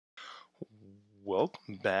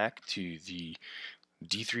Welcome back to the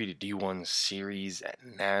D3 to D1 series at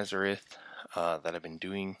Nazareth that I've been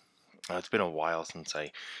doing. It's been a while since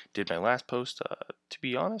I did my last post. To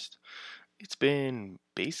be honest, it's been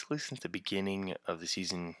basically since the beginning of the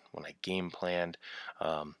season when I game planned.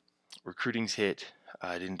 Recruiting's hit.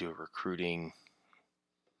 I didn't do a recruiting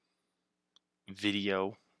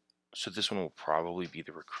video, so this one will probably be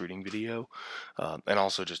the recruiting video, and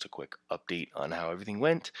also just a quick update on how everything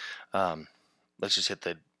went. Let's just hit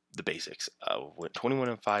the basics. Went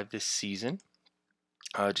 21-5 this season.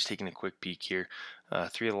 Just taking a quick peek here.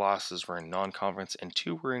 3 of the losses were in non-conference, and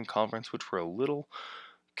 2 were in conference, which were a little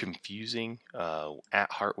confusing. At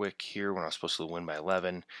Hartwick here, when I was supposed to win by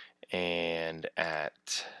 11, and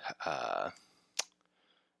at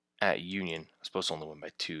Union, I was supposed to only win by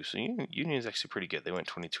 2. So Union is actually pretty good. They went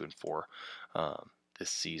 22-4 this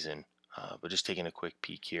season. But just taking a quick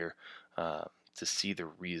peek here to see the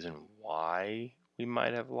reason why we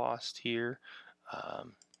might have lost here.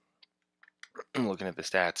 Looking at the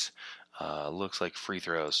stats, looks like free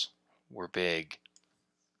throws were big.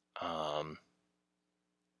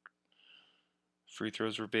 Free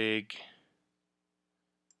throws were big.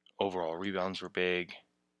 Overall rebounds were big.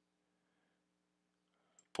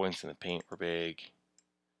 Points in the paint were big.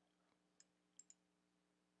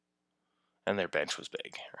 And their bench was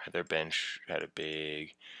big. Right? Their bench had a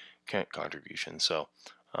big contribution. So,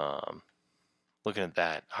 looking at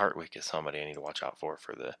that, Hartwick is somebody I need to watch out for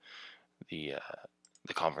the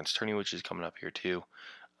conference tourney, which is coming up here too.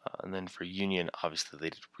 And then for Union, obviously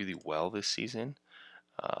they did really well this season.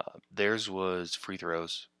 Theirs was free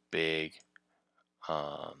throws, big.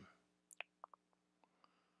 I'm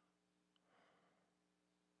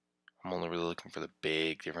only really looking for the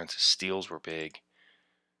big differences. Steals were big,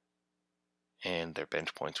 and their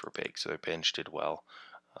bench points were big. So their bench did well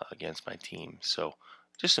against my team. So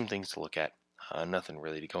just some things to look at. Nothing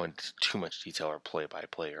really to go into too much detail or play by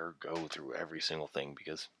play or go through every single thing,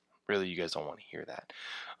 because really you guys don't want to hear that.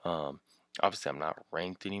 Obviously I'm not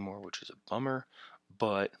ranked anymore, which is a bummer,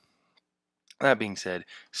 but that being said,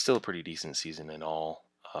 still a pretty decent season in all.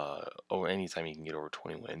 Anytime you can get over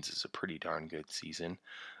 20 wins is a pretty darn good season.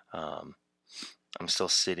 I'm still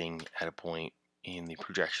sitting at a point in the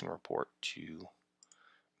projection report to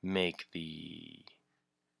make the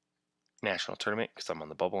national tournament because I'm on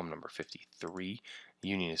the bubble. I'm number 53.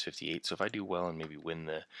 Union is 58. So if I do well and maybe win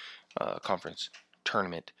the conference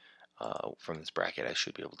tournament from this bracket, I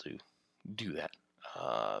should be able to do that.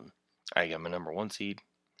 I got my number 1 seed.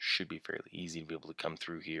 Should be fairly easy to be able to come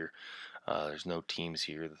through here. There's no teams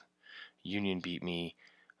here. Union beat me,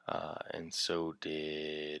 and so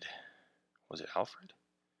did, was it Alfred?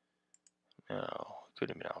 No, it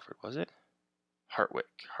couldn't have been Alfred, was it? Hartwick.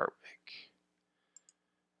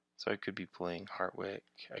 So I could be playing Hartwick.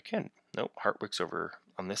 Nope, Hartwick's over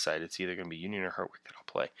on this side. It's either going to be Union or Hartwick that I'll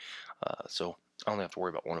play. So I only have to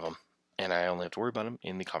worry about one of them, and I only have to worry about them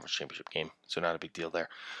in the conference championship game. So not a big deal there.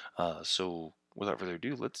 So without further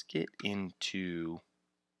ado, let's get into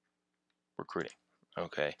recruiting.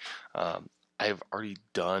 Okay, I've already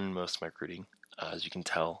done most of my recruiting. As you can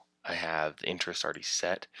tell, I have the interest already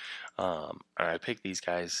set. And I picked these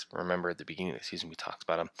guys. Remember at the beginning of the season we talked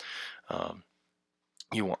about them.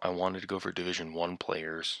 I wanted to go for Division I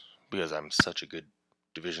players because I'm such a good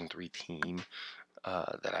Division III team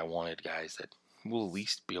that I wanted guys that will at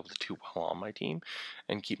least be able to do well on my team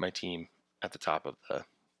and keep my team at the top of the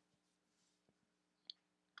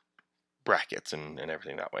brackets and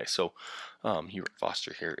everything that way. So Hubert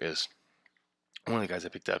Foster here is one of the guys I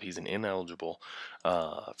picked up. He's an ineligible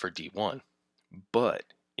for D1, but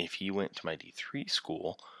if he went to my D3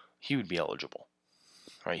 school, he would be eligible.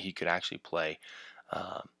 Right? He could actually play.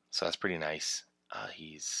 So that's pretty nice.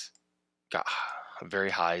 He's got very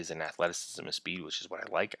highs in athleticism and speed, which is what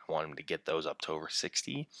I like. I want him to get those up to over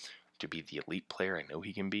 60 to be the elite player I know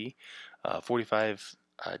he can be. 45,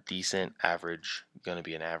 decent, average, going to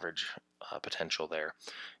be an average potential there.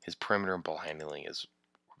 His perimeter and ball handling is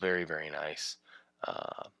very, very nice.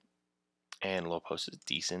 And low post is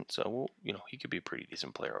decent, so he could be a pretty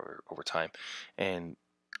decent player over time. And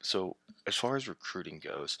so as far as recruiting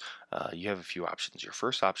goes, you have a few options. Your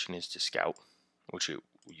first option is to scout, which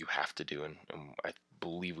you have to do, and I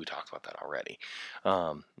believe we talked about that already.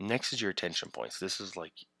 Next is your attention points. This is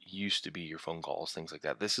like used to be your phone calls, things like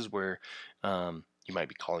that. This is where you might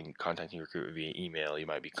be contacting your recruiter via email. You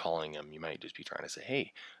might be calling them. You might just be trying to say,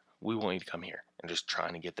 hey, we want you to come here, and just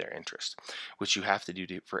trying to get their interest, which you have to do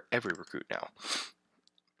for every recruit now.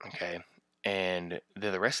 Okay. And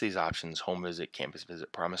then the rest of these options, home visit, campus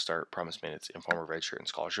visit, promise start, promise minutes, informer redshirt, and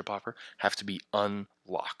scholarship offer, have to be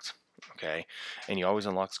unlocked. Okay, and you always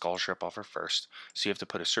unlock scholarship offer first, so you have to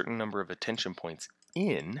put a certain number of attention points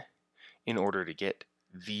in order to get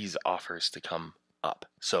these offers to come up.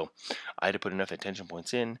 So I had to put enough attention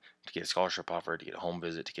points in to get a scholarship offer, to get a home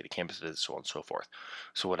visit, to get a campus visit, so on and so forth.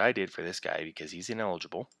 So what I did for this guy, because he's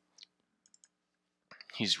ineligible,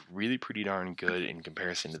 he's really pretty darn good in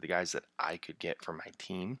comparison to the guys that I could get for my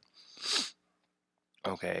team.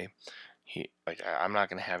 Okay, I'm not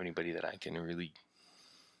going to have anybody that I can really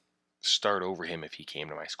start over him if he came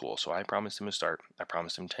to my school. So I promised him a start. I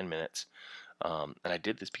promised him 10 minutes. And I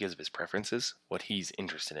did this because of his preferences, what he's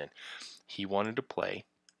interested in. He wanted to play.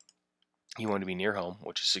 He wanted to be near home,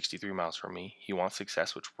 which is 63 miles from me. He wants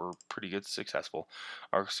success, which we're pretty good successful.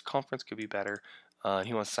 Our conference could be better.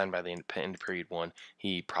 He wants to sign by the end of period 1.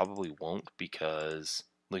 He probably won't, because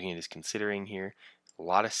looking at his considering here, a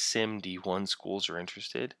lot of Sim D1 schools are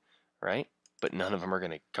interested, right? But none of them are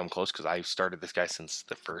going to come close, because I've started this guy since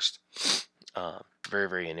the first very,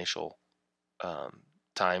 very initial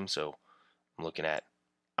time. So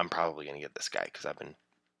I'm probably going to get this guy, because I've been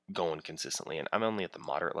going consistently, and I'm only at the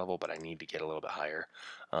moderate level, but I need to get a little bit higher.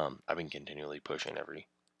 I've been continually pushing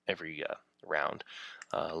every round.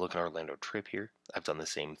 Look at Orlando Trip here. I've done the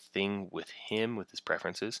same thing with him, with his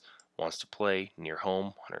preferences. Wants to play near home,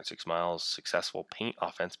 106 miles, successful paint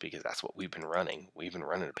offense, because that's what we've been running. We've been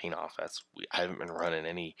running a paint offense. I haven't been running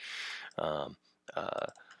any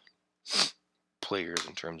players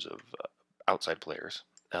in terms of outside players.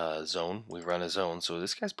 Zone, we run a zone, so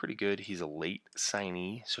this guy's pretty good. He's a late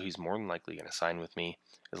signee, so he's more than likely going to sign with me,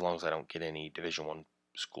 as long as I don't get any Division I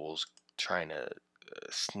schools trying to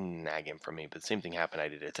snag him from me. But the same thing happened. I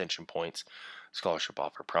did attention points, scholarship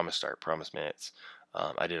offer, promise start, promise minutes.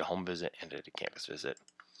 I did a home visit and did a campus visit.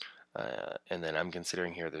 And then I'm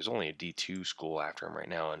considering here, there's only a D2 school after him right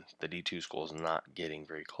now, and the D2 school is not getting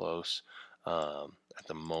very close at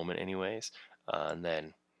the moment anyways. And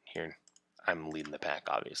then here, I'm leading the pack,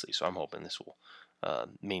 obviously, so I'm hoping this will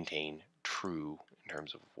maintain true in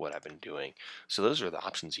terms of what I've been doing. So those are the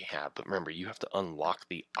options you have, but remember, you have to unlock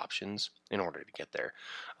the options in order to get there.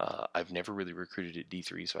 I've never really recruited at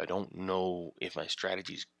D3, so I don't know if my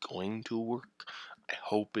strategy is going to work. I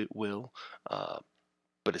hope it will,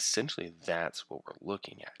 but essentially that's what we're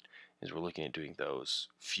looking at, is we're looking at doing those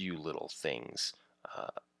few little things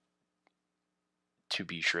to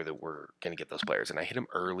be sure that we're going to get those players. And I hit them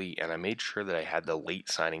early, and I made sure that I had the late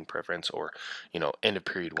signing preference, or end of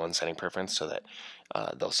period 1 signing preference, so that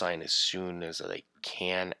they'll sign as soon as they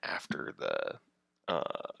can after the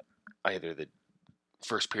either the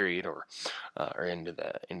first period or into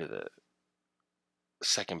the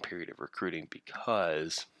second period of recruiting,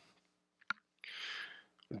 because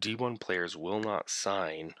D1 players will not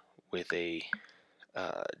sign with a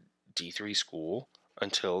D3 school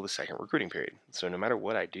until the second recruiting period. So no matter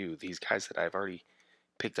what I do, these guys that I've already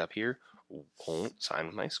picked up here won't sign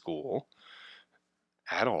with my school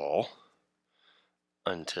at all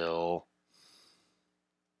until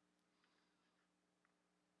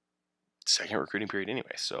second recruiting period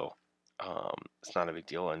anyway. So it's not a big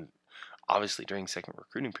deal. And obviously during second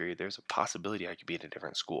recruiting period, there's a possibility I could be at a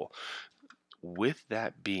different school. With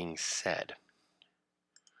that being said,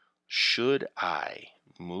 should I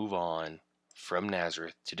move on from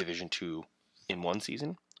Nazareth to Division II in one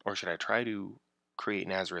season, or should I try to create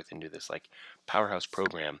Nazareth into this like powerhouse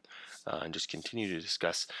program and just continue to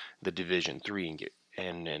discuss the Division III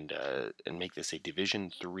and make this a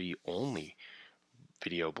Division III only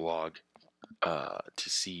video blog to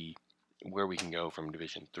see where we can go from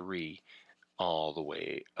Division III all the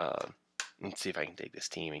way and see if I can take this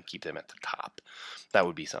team and keep them at the top. That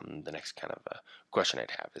would be something, the next kind of question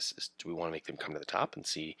I'd have is do we want to make them come to the top and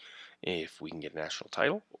see if we can get a national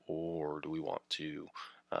title, or do we want to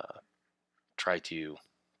try to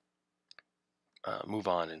move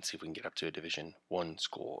on and see if we can get up to a Division I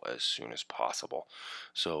school as soon as possible?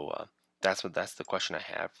 So that's the question I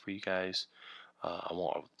have for you guys. I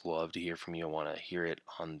would love to hear from you. I want to hear it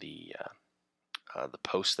on the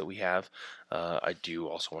posts that we have. I do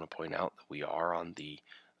also want to point out that we are on the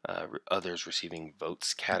others receiving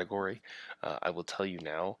votes category. I will tell you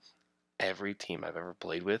now, every team I've ever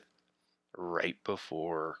played with,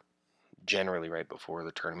 generally right before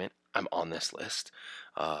the tournament, I'm on this list.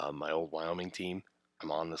 My old Wyoming team,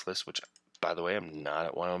 I'm on this list, which, by the way, I'm not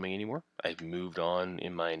at Wyoming anymore. I've moved on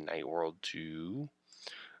in my night world to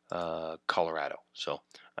Colorado. So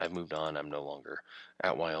I've moved on. I'm no longer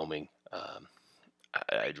at Wyoming.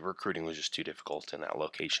 Recruiting was just too difficult in that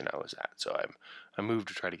location I was at, so I moved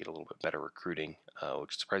to try to get a little bit better recruiting,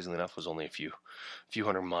 which surprisingly enough was only a few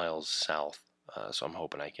hundred miles south So I'm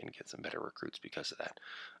hoping I can get some better recruits because of that.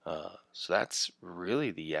 So that's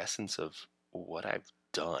really the essence of what I've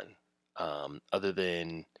done. Other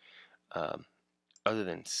than um,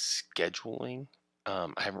 scheduling, I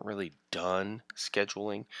haven't really done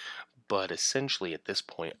scheduling. But essentially, at this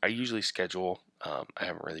point, I usually schedule. I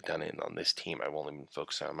haven't really done it on this team. I've only been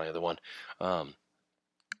focusing on my other one. I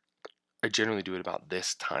generally do it about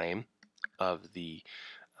this time of the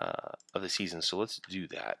season. So let's do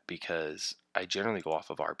that because I generally go off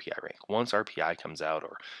of RPI rank. Once RPI comes out,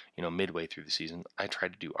 or midway through the season, I try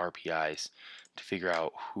to do RPIs to figure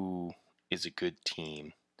out who is a good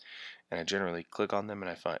team. And I generally click on them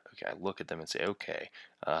and I find, okay, I look at them and say, okay,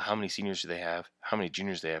 how many seniors do they have? How many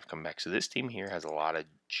juniors do they have come back? So this team here has a lot of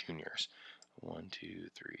juniors. 1, 2,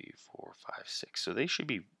 3, 4, 5, 6. So they should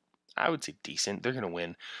be, I would say, decent. They're going to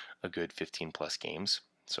win a good 15 plus games.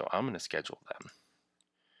 So I'm going to schedule them.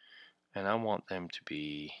 And I want them to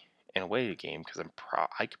be in a way game because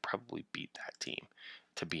I could probably beat that team.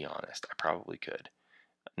 To be honest, I probably could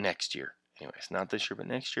next year. Anyways, not this year, but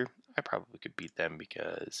next year, I probably could beat them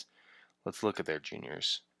because let's look at their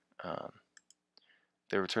juniors.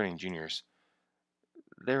 Their returning juniors,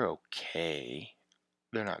 they're okay.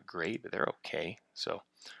 They're not great, but they're okay. So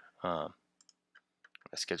I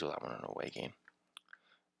schedule that one an away game.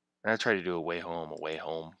 And I try to do away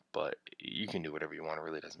home, but you can do whatever you want. It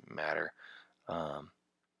really doesn't matter.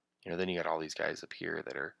 Then you got all these guys up here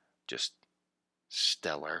that are just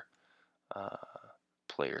stellar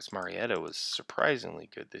players. Marietta was surprisingly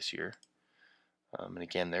good this year. And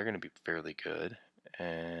again, they're going to be fairly good.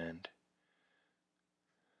 And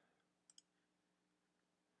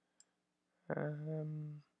they're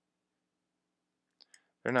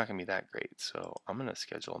not going to be that great. So I'm going to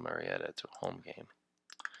schedule Marietta to a home game.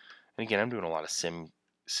 And again, I'm doing a lot of sim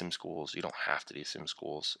schools. You don't have to do sim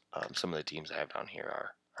schools. Some of the teams I have down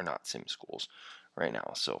here are not sim schools right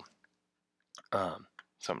now. So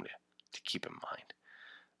something to keep in mind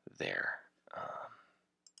there.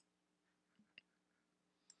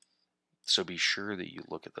 So be sure that you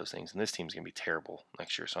look at those things. And this team's going to be terrible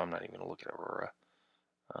next year, so I'm not even going to look at Aurora.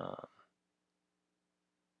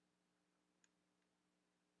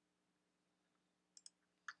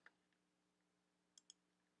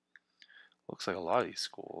 Looks like a lot of these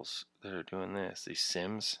schools that are doing this, these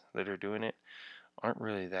sims that are doing it, aren't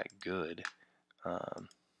really that good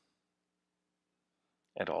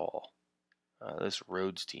at all. This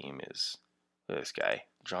Rhodes team is, look at this guy,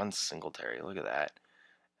 John Singletary. Look at that.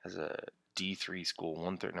 As a D3 school,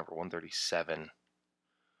 number 137.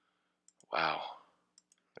 Wow.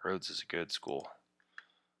 Rhodes is a good school.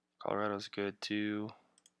 Colorado's good too.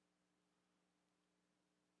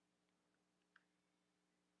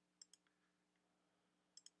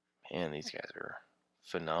 Man, these guys are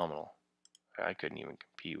phenomenal. I couldn't even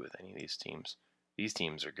compete with any of these teams. These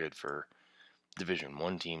teams are good for Division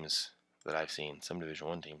 1 teams that I've seen. Some Division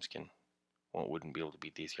 1 teams wouldn't be able to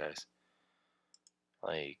beat these guys.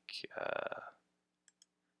 Like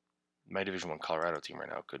my Division 1 Colorado team right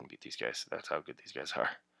now couldn't beat these guys. That's how good these guys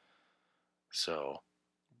are. So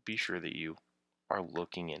be sure that you are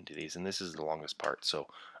looking into these, and this is the longest part. So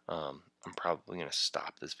I'm probably going to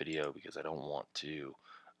stop this video because I don't want to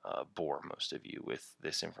bore most of you with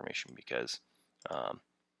this information because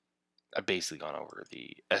I've basically gone over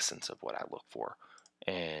the essence of what I look for,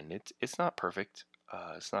 and it's not perfect.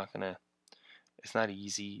 It's not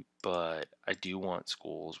easy, but I do want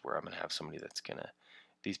schools where I'm gonna have somebody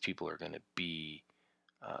these people are gonna be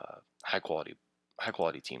high quality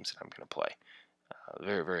teams that I'm gonna play,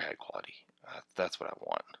 very very high quality. That's what I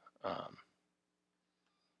want.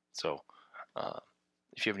 So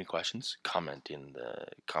if you have any questions, comment in the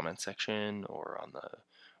comment section or on the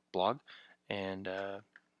blog, and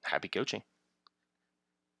happy coaching.